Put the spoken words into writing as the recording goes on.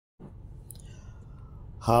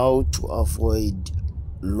How to avoid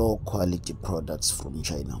low quality products from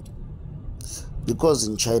China. Because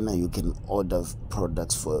in China you can order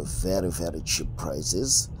products for very cheap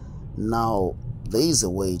prices. Now there is a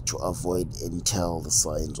way to avoid and tell the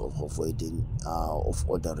signs of avoiding of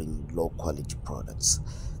ordering low quality products.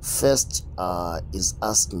 First is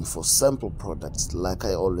asking for sample products. Like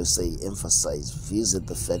I always say, emphasize, visit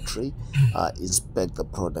the factory, inspect the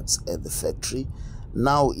products at the factory.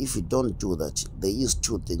 Now if you don't do that, there is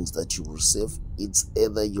two things that you receive. It's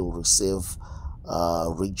either you'll receive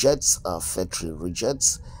rejects, factory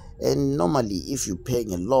rejects, and normally if you're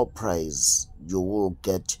paying a low price you will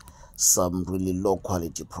get some really low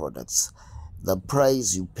quality products. The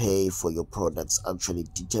price you pay for your products actually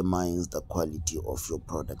determines the quality of your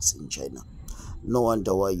products in China. No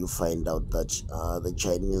wonder why you find out that the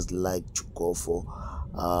Chinese like to go for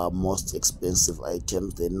most expensive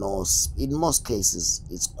items. They know in most cases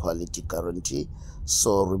it's quality guarantee.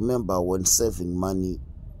 So remember, when saving money,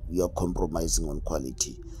 you are compromising on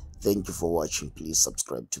quality. Thank you for watching. Please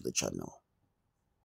subscribe to the channel.